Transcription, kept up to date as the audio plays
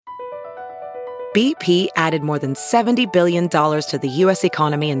BP added more than $70 billion to the U.S.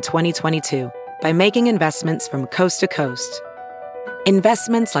 economy in 2022 by making investments from coast to coast.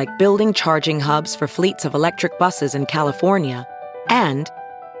 Investments like building charging hubs for fleets of electric buses in California and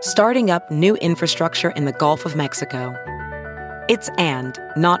starting up new infrastructure in the Gulf of Mexico. It's and,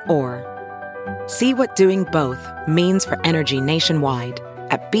 not or. See what doing both means for energy nationwide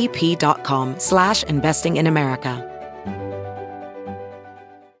at bp.com/investing in America.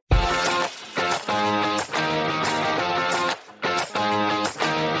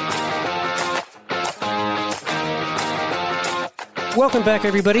 Welcome back,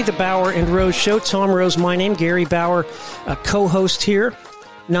 everybody. The Bauer and Rose Show. Tom Rose, my name. Gary Bauer, a co-host here.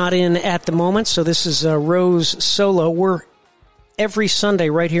 Not in at the moment, so this is Rose solo. We're every Sunday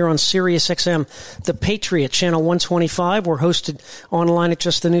right here on Sirius XM, The Patriot, channel 125. We're hosted online at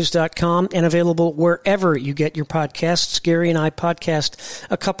justthenews.com and available wherever you get your podcasts. Gary and I podcast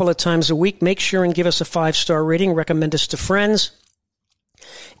a couple of times a week. Make sure and give us a 5-star rating. Recommend us to friends.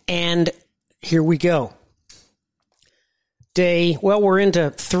 And here we go. We're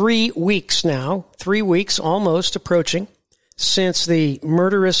into 3 weeks now. 3 weeks almost approaching since the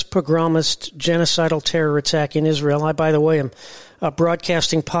murderous, pogromist, genocidal terror attack in Israel. I, by the way, am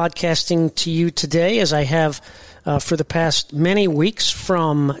podcasting to you today, as I have for the past many weeks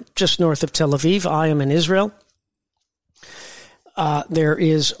from just north of Tel Aviv. I am in Israel. There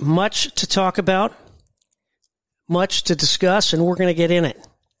is much to talk about, much to discuss, and we're going to get in it.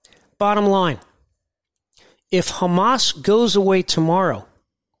 Bottom line, if Hamas goes away tomorrow,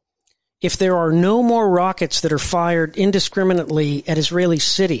 if there are no more rockets that are fired indiscriminately at Israeli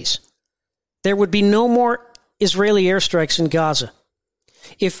cities, there would be no more Israeli airstrikes in Gaza.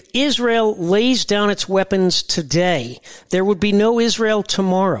 If Israel lays down its weapons today, there would be no Israel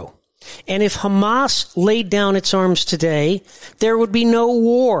tomorrow. And if Hamas laid down its arms today, there would be no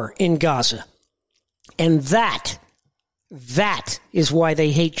war in Gaza. And that is why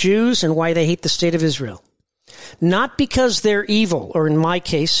they hate Jews and why they hate the state of Israel. Not because they're evil, or in my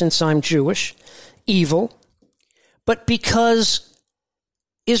case, since I'm Jewish, evil, but because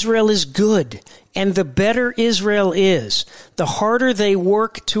Israel is good. And the better Israel is, the harder they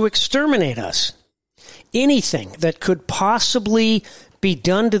work to exterminate us. Anything that could possibly be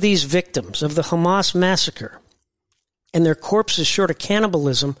done to these victims of the Hamas massacre and their corpses, short of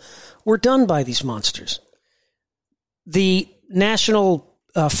cannibalism, were done by these monsters. The National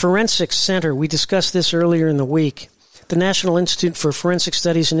Forensics Center, we discussed this earlier in the week, the National Institute for Forensic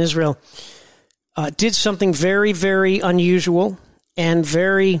Studies in Israel did something very, very unusual and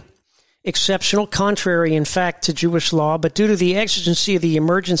very exceptional, contrary, in fact, to Jewish law, but due to the exigency of the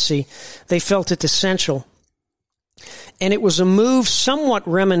emergency, they felt it essential. And it was a move somewhat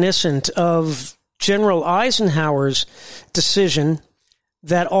reminiscent of General Eisenhower's decision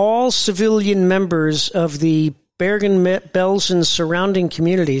that all civilian members of the Bergen-Belsen surrounding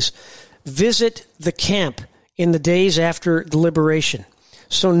communities visit the camp in the days after the liberation.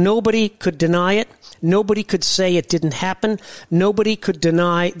 So nobody could deny it. Nobody could say it didn't happen. Nobody could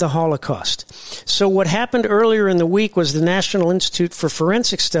deny the Holocaust. So what happened earlier in the week was the National Institute for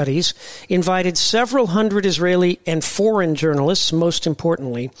Forensic Studies invited several hundred Israeli and foreign journalists, most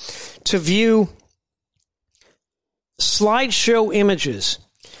importantly, to view slideshow images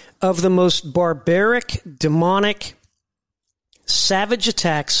of the most barbaric, demonic, savage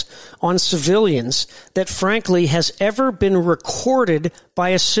attacks on civilians that, frankly, has ever been recorded by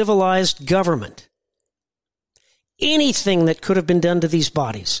a civilized government. Anything that could have been done to these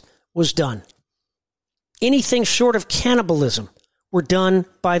bodies was done. Anything short of cannibalism were done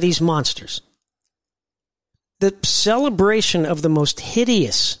by these monsters. The celebration of the most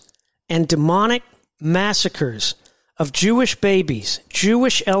hideous and demonic massacres of Jewish babies,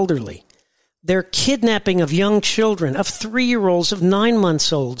 Jewish elderly, their kidnapping of young children, of 3-year-olds, of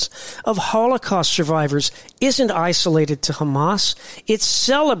 9-month-olds, of Holocaust survivors isn't isolated to Hamas. It's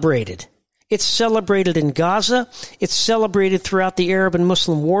celebrated. It's celebrated in Gaza. It's celebrated throughout the Arab and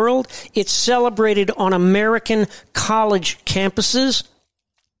Muslim world. It's celebrated on American college campuses.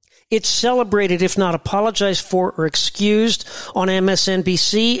 It's celebrated, if not apologized for or excused, on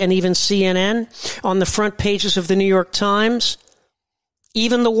MSNBC and even CNN, on the front pages of the New York Times,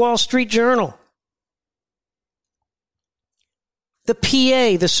 even the Wall Street Journal. The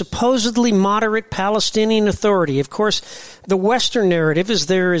PA, the supposedly moderate Palestinian Authority. Of course, the Western narrative is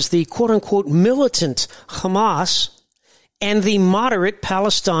there is the quote-unquote militant Hamas and the moderate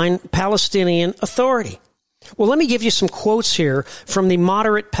Palestinian Authority. Well, let me give you some quotes here from the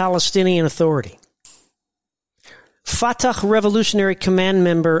moderate Palestinian Authority. Fatah Revolutionary Command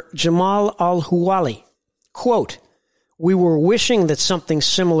member Jamal al-Huwali, quote, We were wishing that something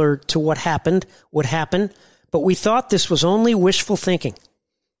similar to what happened would happen, but we thought this was only wishful thinking.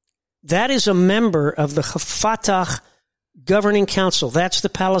 That is a member of the Fatah Governing Council. That's the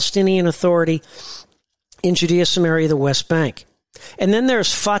Palestinian Authority in Judea, Samaria, the West Bank. And then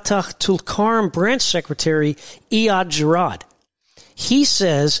there's Fatah Tulkarm branch secretary Iyad Jarrad. He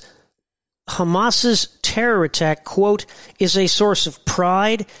says Hamas's terror attack, quote, is a source of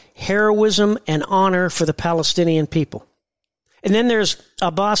pride, heroism, and honor for the Palestinian people. And then there's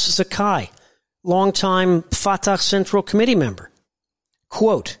Abbas Zakai, longtime Fatah Central Committee member.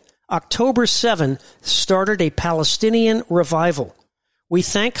 Quote, October 7 started a Palestinian revival. We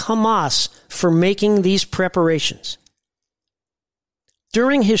thank Hamas for making these preparations.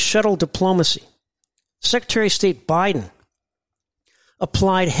 During his shuttle diplomacy, Secretary of State Biden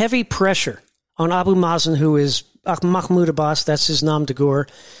applied heavy pressure on Abu Mazen, who is Mahmoud Abbas, that's his nom de guerre,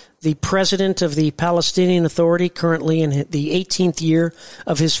 the president of the Palestinian Authority, currently in the 18th year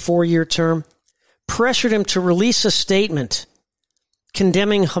of his 4-year term, pressured him to release a statement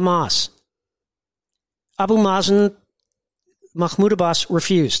condemning Hamas. Abu Mazen, Mahmoud Abbas,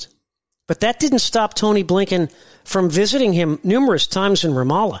 refused. But that didn't stop Tony Blinken from visiting him numerous times in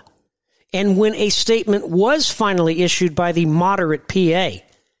Ramallah. And when a statement was finally issued by the moderate PA,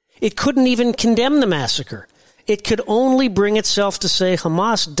 it couldn't even condemn the massacre. It could only bring itself to say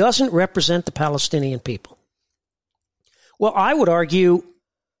Hamas doesn't represent the Palestinian people. Well, I would argue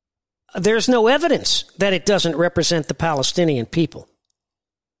there's no evidence that it doesn't represent the Palestinian people.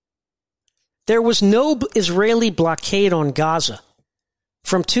 There was no Israeli blockade on Gaza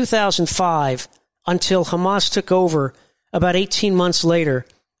from 2005 until Hamas took over about 18 months later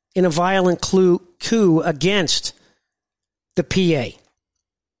in a violent coup against the PA.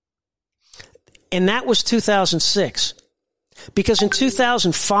 And that was 2006. Because in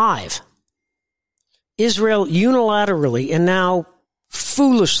 2005, Israel unilaterally and now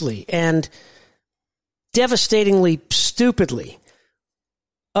foolishly and devastatingly stupidly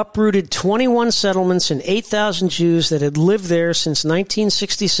uprooted 21 settlements and 8,000 Jews that had lived there since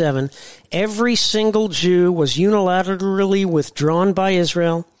 1967. Every single Jew was unilaterally withdrawn by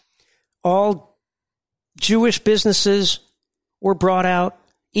Israel. All Jewish businesses were brought out.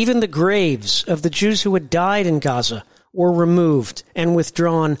 Even the graves of the Jews who had died in Gaza were removed and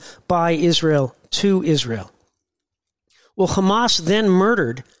withdrawn by Israel to Israel. Well, Hamas then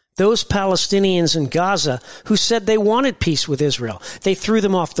murdered those Palestinians in Gaza who said they wanted peace with Israel. They threw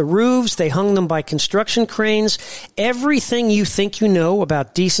them off the roofs. They hung them by construction cranes. Everything you think you know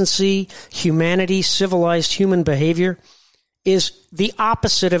about decency, humanity, civilized human behavior is the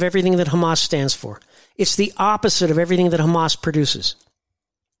opposite of everything that Hamas stands for. It's the opposite of everything that Hamas produces.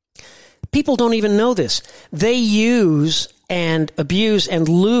 People don't even know this. They use and abuse and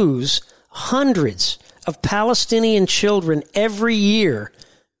lose hundreds of Palestinian children every year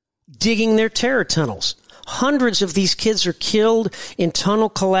digging their terror tunnels. Hundreds of these kids are killed in tunnel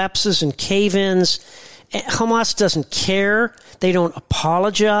collapses and cave-ins. Hamas doesn't care. They don't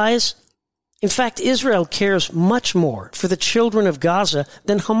apologize. In fact, Israel cares much more for the children of Gaza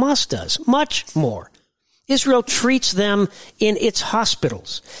than Hamas does. Much more. Israel treats them in its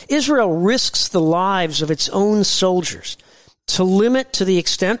hospitals. Israel risks the lives of its own soldiers to limit, to the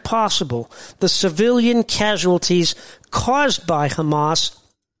extent possible, the civilian casualties caused by Hamas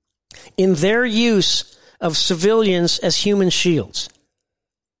in their use of civilians as human shields,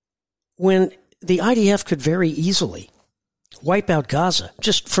 when the IDF could very easily wipe out Gaza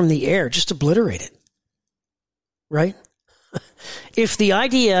just from the air, just obliterate it, right? If the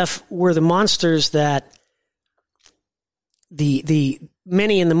IDF were the monsters that the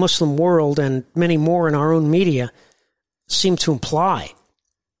many in the Muslim world and many more in our own media seem to imply,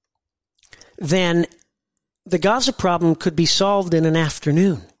 then the Gaza problem could be solved in an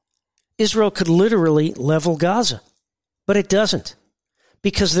afternoon. Israel could literally level Gaza, but it doesn't,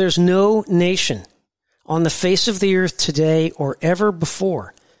 because there's no nation on the face of the earth today or ever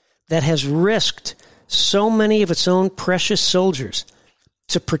before that has risked so many of its own precious soldiers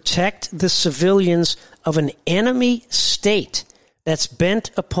to protect the civilians of an enemy state that's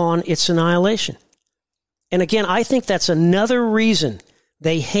bent upon its annihilation. And again, I think that's another reason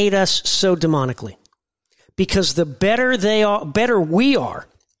they hate us so demonically. Because the better we are,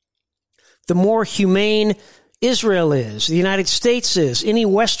 the more humane Israel is, the United States is, any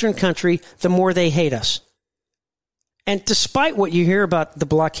Western country, the more they hate us. And despite what you hear about the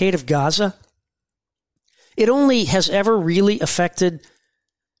blockade of Gaza, it only has ever really affected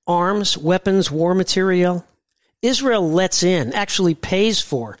arms, weapons, war material. Israel lets in, actually pays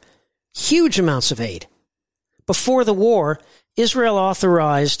for, huge amounts of aid. Before the war, Israel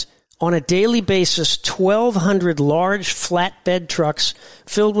authorized on a daily basis 1,200 large flatbed trucks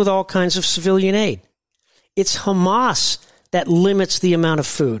filled with all kinds of civilian aid. It's Hamas that limits the amount of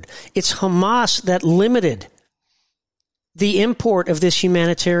food. It's Hamas that limited the import of this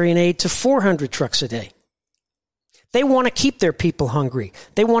humanitarian aid to 400 trucks a day. They want to keep their people hungry.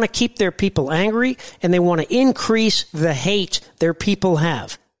 They want to keep their people angry, and they want to increase the hate their people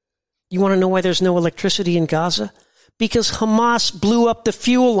have. You want to know why there's no electricity in Gaza? Because Hamas blew up the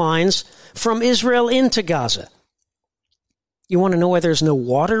fuel lines from Israel into Gaza. You want to know why there's no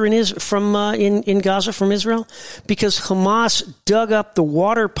water in Gaza from Israel? Because Hamas dug up the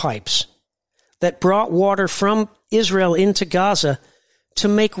water pipes that brought water from Israel into Gaza to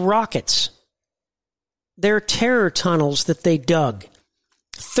make rockets. They're terror tunnels that they dug.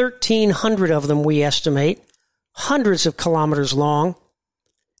 1,300 of them, we estimate, hundreds of kilometers long,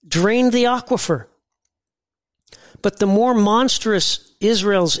 drained the aquifer. But the more monstrous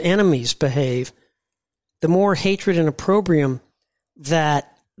Israel's enemies behave, the more hatred and opprobrium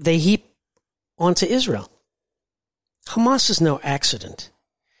that they heap onto Israel. Hamas is no accident.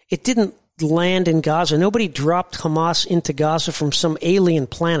 It didn't land in Gaza. Nobody dropped Hamas into Gaza from some alien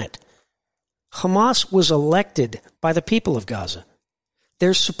planet. Hamas was elected by the people of Gaza.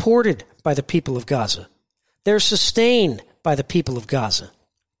 They're supported by the people of Gaza. They're sustained by the people of Gaza.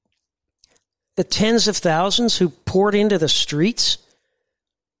 The tens of thousands who poured into the streets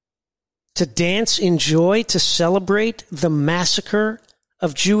to dance in joy, to celebrate the massacre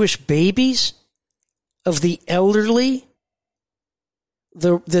of Jewish babies, of the elderly,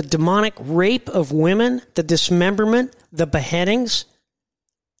 the demonic rape of women, the dismemberment, the beheadings.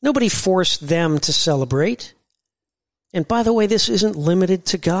 Nobody forced them to celebrate. And by the way, this isn't limited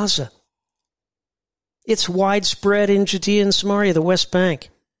to Gaza. It's widespread in Judea and Samaria, the West Bank.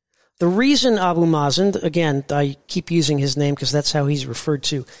 The reason Abu Mazen, again, I keep using his name because that's how he's referred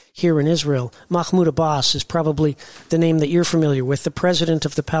to here in Israel, Mahmoud Abbas is probably the name that you're familiar with, the president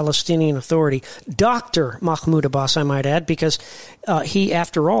of the Palestinian Authority, Dr. Mahmoud Abbas, I might add, because he,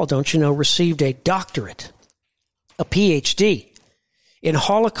 after all, don't you know, received a doctorate, a PhD, in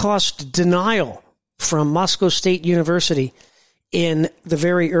Holocaust denial from Moscow State University in the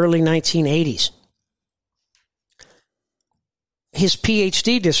very early 1980s. His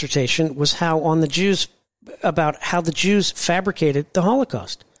PhD dissertation was about how the Jews fabricated the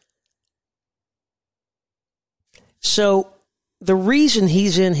Holocaust. So the reason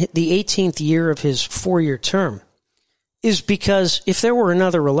he's in the 18th year of his 4-year term is because if there were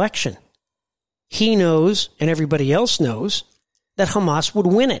another election, he knows, and everybody else knows, that Hamas would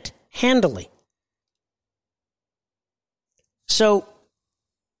win it handily. So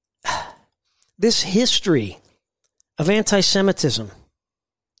this history of anti-Semitism,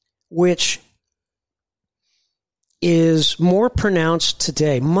 which is more pronounced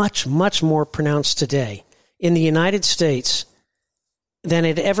today, much, much more pronounced today in the United States than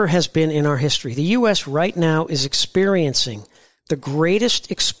it ever has been in our history. The U.S. right now is experiencing the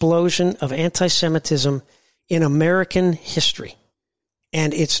greatest explosion of anti-Semitism in American history.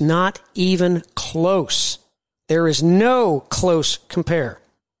 And it's not even close. There is no close compare.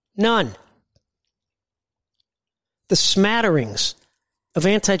 None. The smatterings of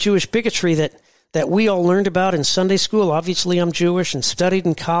anti-Jewish bigotry that we all learned about in Sunday school, obviously I'm Jewish, and studied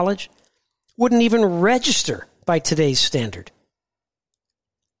in college, wouldn't even register by today's standard.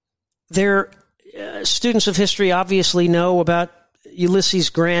 Students of history obviously know about Ulysses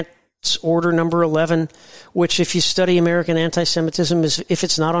Grant's Order Number 11, which if you study American anti-Semitism, is if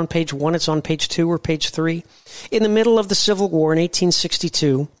it's not on page 1, it's on page 2 or page 3. In the middle of the Civil War in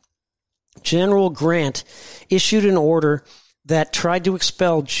 1862, General Grant issued an order that tried to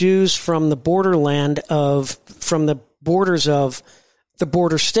expel Jews from the from the borders of the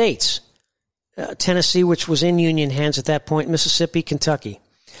border states, Tennessee, which was in Union hands at that point, Mississippi, Kentucky.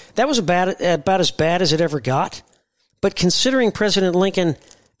 That was about as bad as it ever got. But considering President Lincoln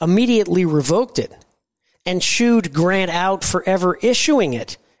immediately revoked it and shooed Grant out for ever issuing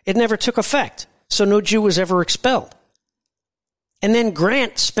it, it never took effect. So no Jew was ever expelled. And then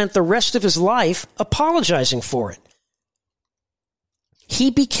Grant spent the rest of his life apologizing for it. He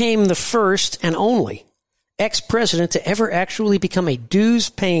became the first and only ex-president to ever actually become a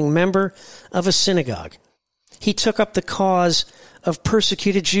dues-paying member of a synagogue. He took up the cause of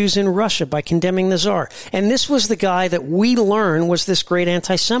persecuted Jews in Russia by condemning the Tsar. And this was the guy that we learn was this great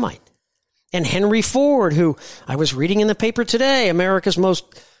anti-Semite. And Henry Ford, who I was reading in the paper today, America's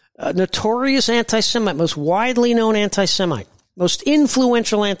most notorious anti-Semite, most widely known anti-Semite, most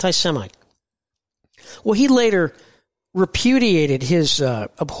influential anti-Semite. Well, he later repudiated his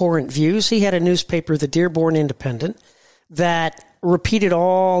abhorrent views. He had a newspaper, the Dearborn Independent, that repeated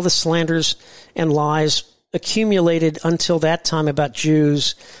all the slanders and lies accumulated until that time about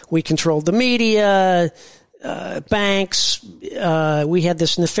Jews. We controlled the media, banks. We had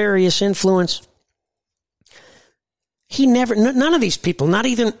this nefarious influence. None of these people, not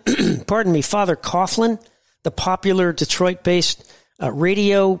even, pardon me, Father Coughlin, the popular Detroit-based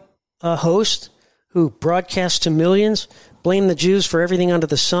radio host who broadcast to millions, blamed the Jews for everything under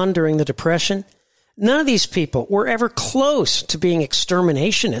the sun during the Depression. None of these people were ever close to being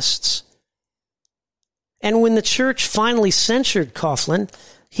exterminationists. And when the church finally censured Coughlin,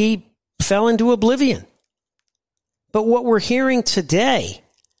 he fell into oblivion. But what we're hearing today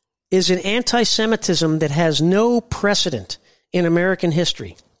is an anti-Semitism that has no precedent in American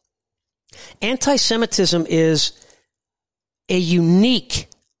history. Anti-Semitism is a unique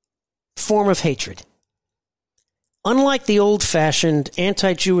form of hatred. Unlike the old-fashioned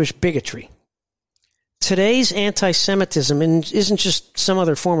anti-Jewish bigotry, today's anti-Semitism isn't just some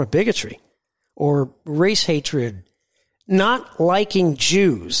other form of bigotry or race hatred. Not liking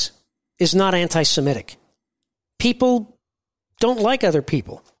Jews is not anti-Semitic. People don't like other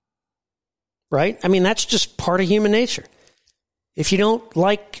people, right? I mean, that's just part of human nature. If you don't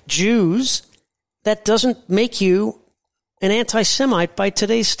like Jews, that doesn't make you an anti-Semite by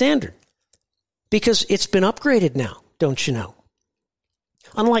today's standard, because it's been upgraded now, don't you know?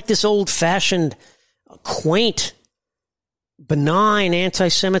 Unlike this old-fashioned, quaint, benign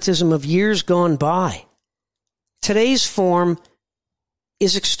anti-Semitism of years gone by, today's form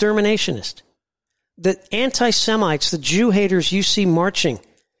is exterminationist. The anti-Semites, the Jew haters you see marching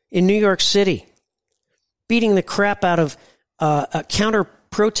in New York City, beating the crap out of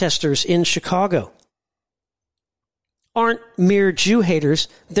counter-protesters in Chicago, aren't mere Jew haters.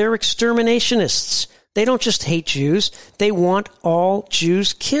 They're exterminationists. They don't just hate Jews. They want all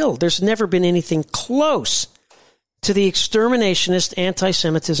Jews killed. There's never been anything close to the exterminationist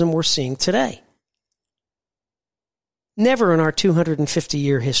anti-Semitism we're seeing today. Never in our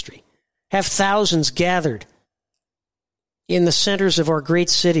 250-year history have thousands gathered in the centers of our great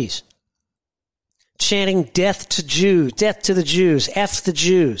cities, chanting death to Jews, death to the Jews, F the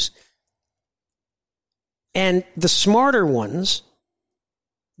Jews. And the smarter ones,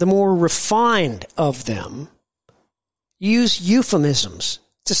 the more refined of them, use euphemisms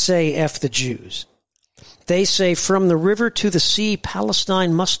to say F the Jews. They say, from the river to the sea,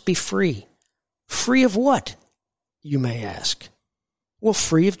 Palestine must be free. Free of what, you may ask? Well,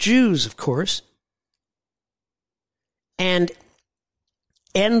 free of Jews, of course. And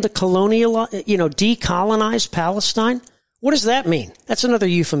end the colonial, decolonize Palestine? What does that mean? That's another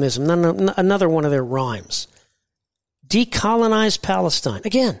euphemism, another one of their rhymes. Decolonize Palestine.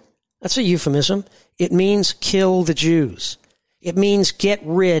 Again, that's a euphemism. It means kill the Jews. It means get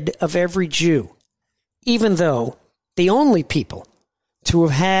rid of every Jew, even though the only people to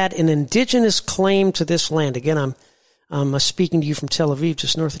have had an indigenous claim to this land, again, I'm speaking to you from Tel Aviv,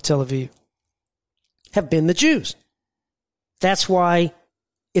 just north of Tel Aviv, have been the Jews. That's why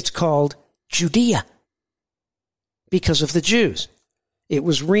it's called Judea, because of the Jews. It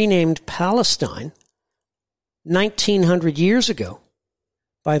was renamed Palestine 1900 years ago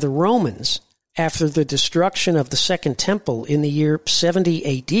by the Romans after the destruction of the Second Temple in the year 70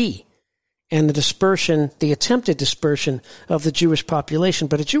 AD and the attempted dispersion of the Jewish population.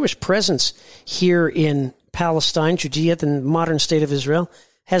 But a Jewish presence here in Palestine, Judea, the modern state of Israel,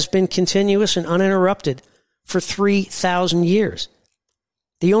 has been continuous and uninterrupted for 3,000 years.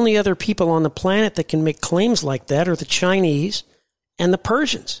 The only other people on the planet that can make claims like that are the Chinese and the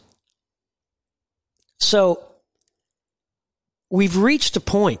Persians. So we've reached a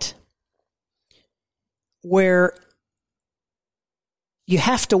point where you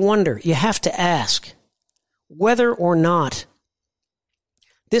have to wonder, you have to ask whether or not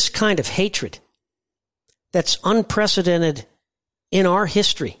this kind of hatred that's unprecedented in our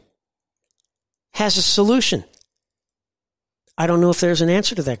history has a solution. I don't know if there's an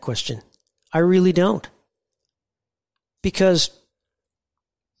answer to that question. I really don't. Because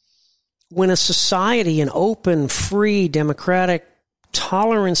when a society, an open, free, democratic,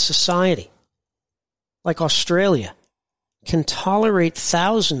 tolerant society like Australia can tolerate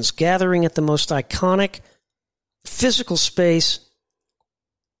thousands gathering at the most iconic physical space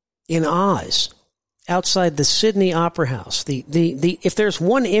in Oz, outside the Sydney Opera House. If there's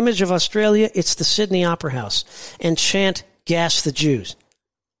one image of Australia, it's the Sydney Opera House, and chant, gas the Jews.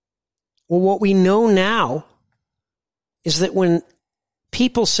 Well, what we know now is that when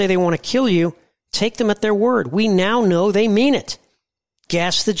people say they want to kill you, take them at their word. We now know they mean it.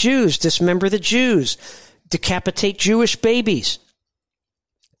 Gas the Jews, dismember the Jews, decapitate Jewish babies,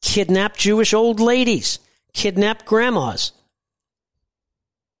 kidnap Jewish old ladies, kidnapped grandmas.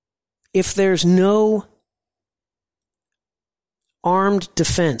 If there's no armed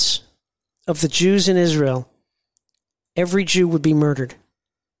defense of the Jews in Israel, every Jew would be murdered.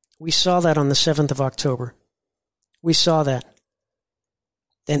 We saw that on the 7th of October. We saw that.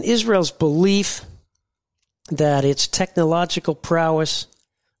 And Israel's belief that its technological prowess,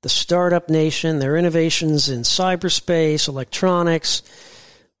 the startup nation, their innovations in cyberspace, electronics,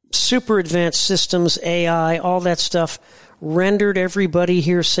 super advanced systems, AI, all that stuff, rendered everybody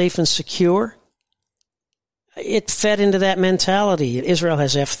here safe and secure. It fed into that mentality. Israel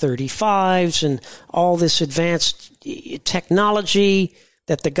has F-35s and all this advanced technology,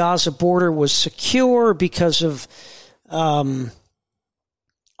 that the Gaza border was secure because of all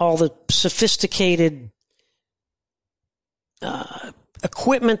the sophisticated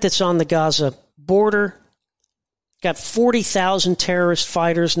equipment that's on the Gaza border. Got 40,000 terrorist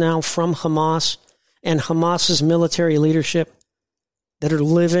fighters now from Hamas and Hamas's military leadership that are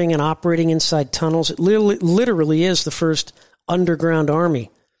living and operating inside tunnels. It literally is the first underground army.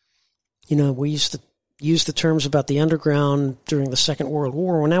 You know, we used to use the terms about the underground during the Second World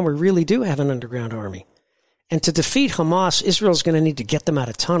War. Well, now we really do have an underground army. And to defeat Hamas, Israel's going to need to get them out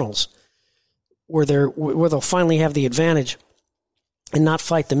of tunnels where they'll finally have the advantage and not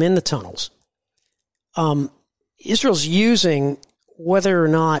fight them in the tunnels. Israel's using, whether or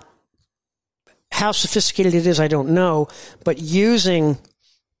not, how sophisticated it is, I don't know, but using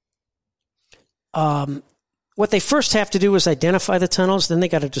what they first have to do is identify the tunnels, then they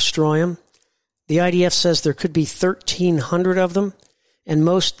got to destroy them. The IDF says there could be 1,300 of them, and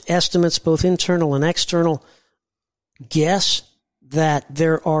most estimates, both internal and external, guess that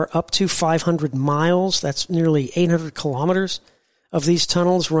there are up to 500 miles, that's nearly 800 kilometers, of these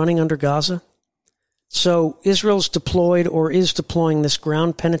tunnels running under Gaza. So Israel's deployed or is deploying this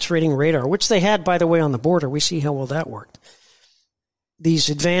ground-penetrating radar, which they had, by the way, on the border. We see how well that worked. These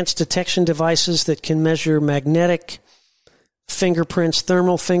advanced detection devices that can measure magnetic fingerprints,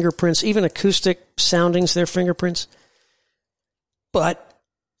 thermal fingerprints, even acoustic soundings, their fingerprints. But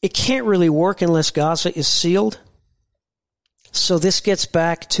it can't really work unless Gaza is sealed. So this gets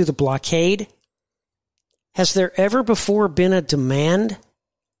back to the blockade. Has there ever before been a demand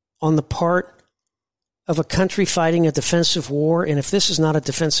on the part of a country fighting a defensive war? And if this is not a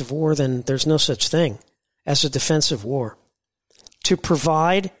defensive war, then there's no such thing as a defensive war. To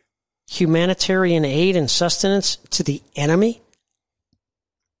provide humanitarian aid and sustenance to the enemy?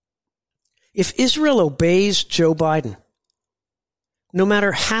 If Israel obeys Joe Biden, no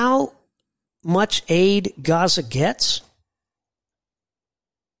matter how much aid Gaza gets,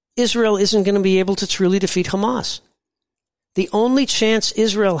 Israel isn't going to be able to truly defeat Hamas. The only chance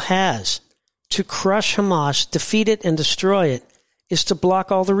Israel has to crush Hamas, defeat it, and destroy it is to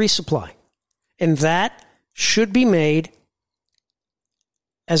block all the resupply. And that should be made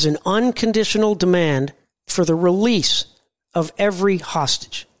as an unconditional demand for the release of every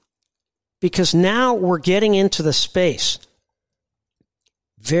hostage. Because now we're getting into the space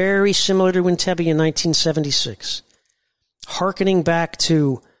very similar to Entebbe in 1976, hearkening back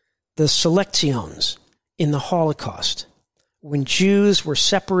to the selections in the Holocaust, when Jews were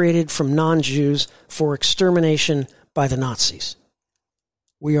separated from non-Jews for extermination by the Nazis.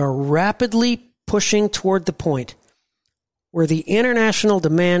 We are rapidly pushing toward the point where the international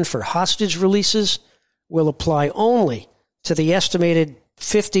demand for hostage releases will apply only to the estimated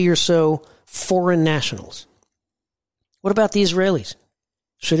 50 or so foreign nationals. What about the Israelis?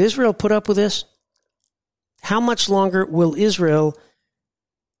 Should Israel put up with this? How much longer will Israel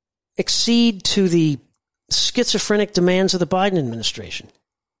accede to the schizophrenic demands of the Biden administration,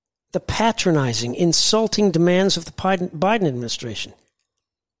 the patronizing, insulting demands of the Biden administration?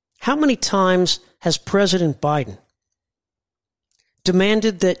 How many times has President Biden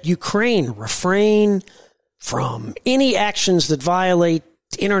demanded that Ukraine refrain from any actions that violate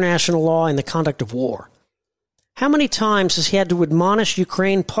international law and the conduct of war? How many times has he had to admonish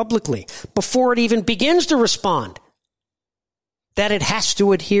Ukraine publicly before it even begins to respond that it has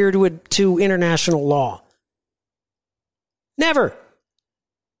to adhere to international law? Never.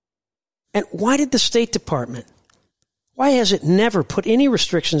 And why did the State Department, why has it never put any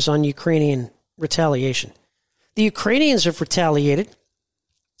restrictions on Ukrainian retaliation? The Ukrainians have retaliated.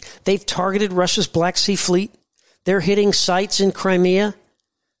 They've targeted Russia's Black Sea Fleet. They're hitting sites in Crimea.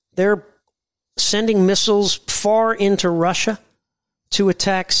 They're sending missiles far into Russia to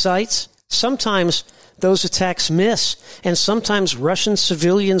attack sites. Sometimes those attacks miss, and sometimes Russian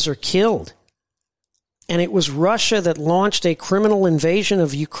civilians are killed. And it was Russia that launched a criminal invasion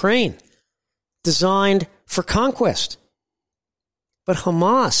of Ukraine designed for conquest. But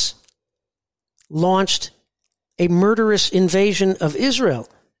Hamas launched a murderous invasion of Israel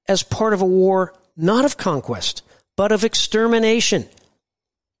as part of a war not of conquest, but of extermination.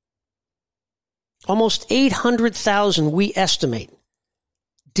 Almost 800,000, we estimate,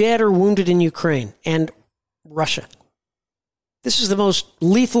 dead or wounded in Ukraine and Russia. This is the most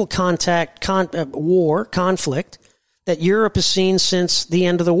lethal conflict that Europe has seen since the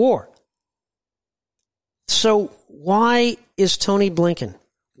end of the war. So why is Tony Blinken?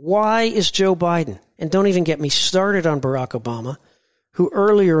 Why is Joe Biden? And don't even get me started on Barack Obama, who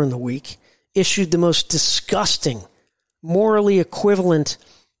earlier in the week issued the most disgusting, morally equivalent,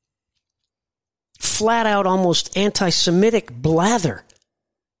 flat-out almost anti-Semitic blather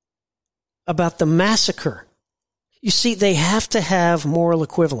about the massacre. You see, they have to have moral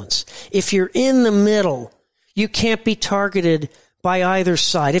equivalence. If you're in the middle, you can't be targeted by either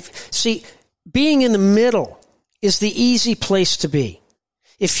side. Being in the middle is the easy place to be.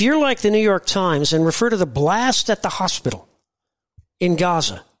 If you're like the New York Times and refer to the blast at the hospital in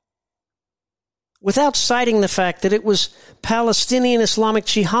Gaza, without citing the fact that it was Palestinian Islamic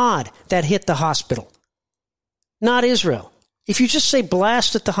Jihad that hit the hospital, not Israel. If you just say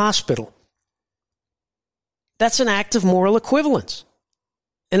blast at the hospital, that's an act of moral equivalence.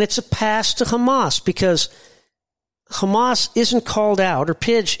 And it's a pass to Hamas because Hamas isn't called out, or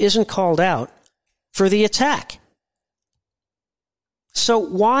PIDG isn't called out for the attack. So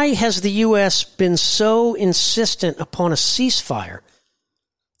why has the U.S. been so insistent upon a ceasefire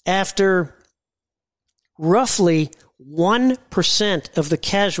after roughly 1% of the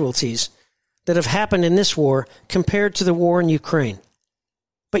casualties that have happened in this war compared to the war in Ukraine?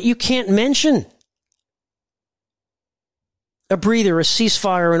 But you can't mention a breather, a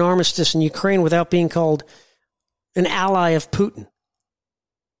ceasefire, an armistice in Ukraine without being called an ally of Putin.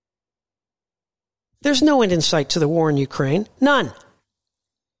 There's no end in sight to the war in Ukraine. None.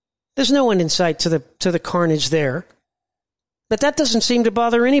 There's no end in sight to the carnage there. But that doesn't seem to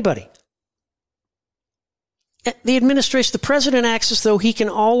bother anybody. The administration, the president acts as though he can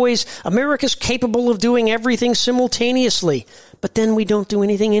always, America's capable of doing everything simultaneously, but then we don't do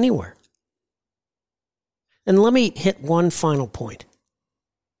anything anywhere. And let me hit one final point.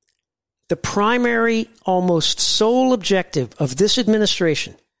 The primary, almost sole objective of this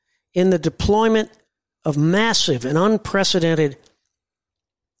administration in the deployment of massive and unprecedented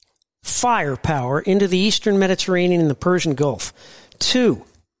firepower into the Eastern Mediterranean and the Persian Gulf. 2,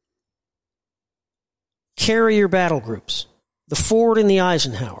 carrier battle groups, the Ford and the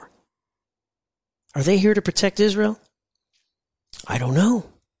Eisenhower. Are they here to protect Israel? I don't know.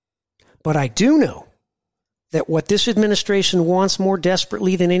 But I do know that what this administration wants more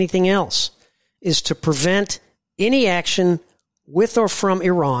desperately than anything else is to prevent any action with or from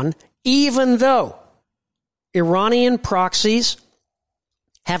Iran, even though Iranian proxies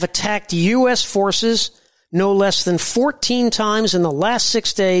have attacked U.S. forces no less than 14 times in the last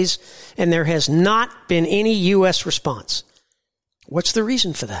 6 days, and there has not been any U.S. response. What's the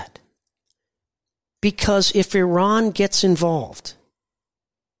reason for that? Because if Iran gets involved,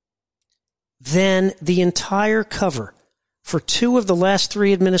 then the entire cover for 2 of the last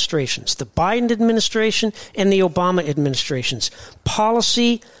 3 administrations, the Biden administration and the Obama administration's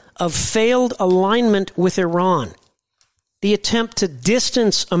policy of failed alignment with Iran, the attempt to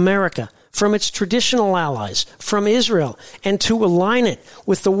distance America from its traditional allies, from Israel, and to align it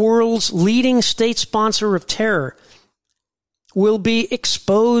with the world's leading state sponsor of terror, will be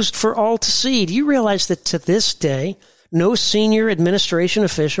exposed for all to see. Do you realize that to this day, no senior administration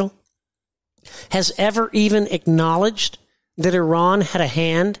official has ever even acknowledged that Iran had a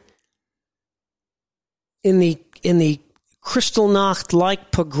hand in the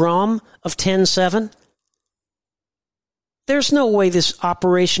Kristallnacht-like pogrom of 10/7? There's no way this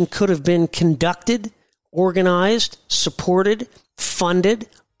operation could have been conducted, organized, supported, funded,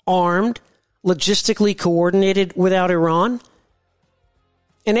 armed, logistically coordinated without Iran.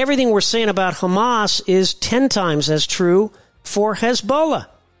 And everything we're saying about Hamas is 10 times as true for Hezbollah.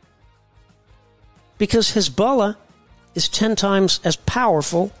 Because Hezbollah is 10 times as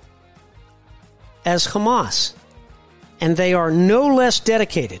powerful as Hamas. And they are no less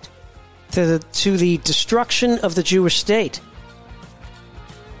dedicated to the destruction of the Jewish state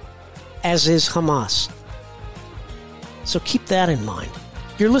as is Hamas. So keep that in mind.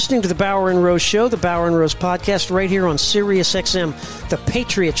 You're listening to the Bauer and Rose Show, the Bauer and Rose podcast, right here on Sirius XM, the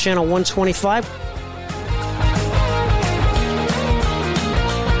Patriot Channel 125.